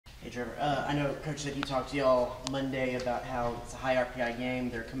Hey Trevor, I know Coach said he talked to y'all Monday about how it's a high RPI game.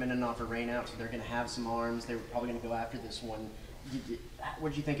 They're coming in off a rain out, so they're going to have some arms. They were probably going to go after this one. What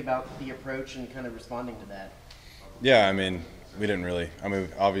did you think about the approach and kind of responding to that? Yeah, I mean, we didn't really. I mean,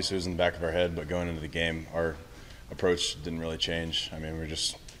 obviously it was in the back of our head, but going into the game, our approach didn't really change. I mean, we are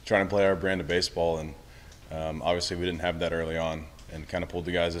just trying to play our brand of baseball, and obviously we didn't have that early on, and kind of pulled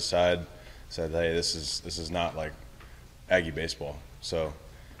the guys aside, said, "Hey, this is not like Aggie baseball." So,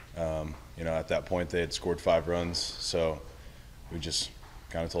 at that point they had scored 5 runs, so we just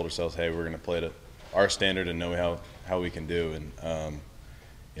kind of told ourselves, "Hey, we're going to play it at our standard and know how we can do," and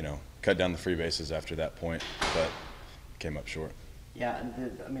cut down the free bases after that point, but came up short. Yeah,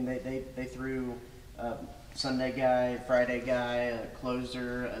 I mean they threw Sunday guy, Friday guy,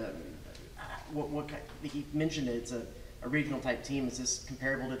 closer. He mentioned it's a regional type team. Is this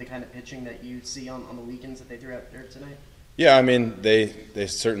comparable to the kind of pitching that you see on the weekends that they threw out there tonight? Yeah, I mean they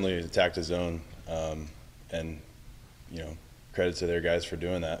certainly attacked his zone, and credit to their guys for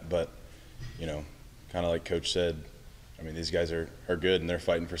doing that. But kind of like Coach said, I mean these guys are good and they're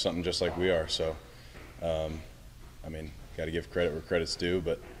fighting for something just like we are. So, I mean, got to give credit where credit's due,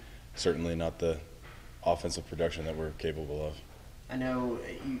 but certainly not the offensive production that we're capable of. I know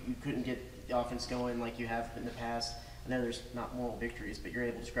you couldn't get the offense going like you have in the past. I know there's not moral victories, but you're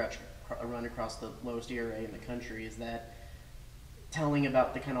able to scratch a run across the lowest ERA in the country. Is that telling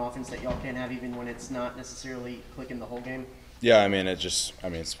about the kind of offense that y'all can have even when it's not necessarily clicking the whole game? Yeah, I mean, it's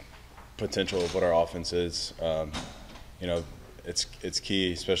potential of what our offense is. It's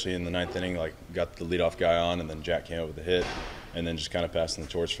key, especially in the 9th inning. Like, got the leadoff guy on, and then Jack came up with a hit, and then just kind of passing the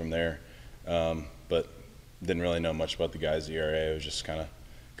torch from there. But didn't really know much about the guys' ERA. It was just kind of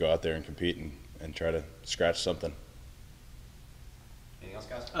go out there and compete and try to scratch something. Anything else,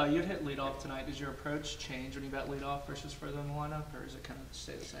 guys? You'd hit leadoff tonight. Does your approach change when you bat leadoff versus further in the lineup, or does it kind of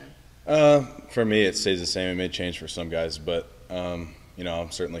stay the same? For me, it stays the same. It may change for some guys, but I'm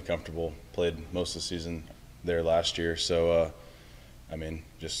certainly comfortable. Played most of the season there last year, so I mean,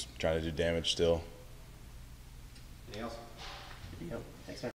 just trying to do damage still. Anything else? Yep.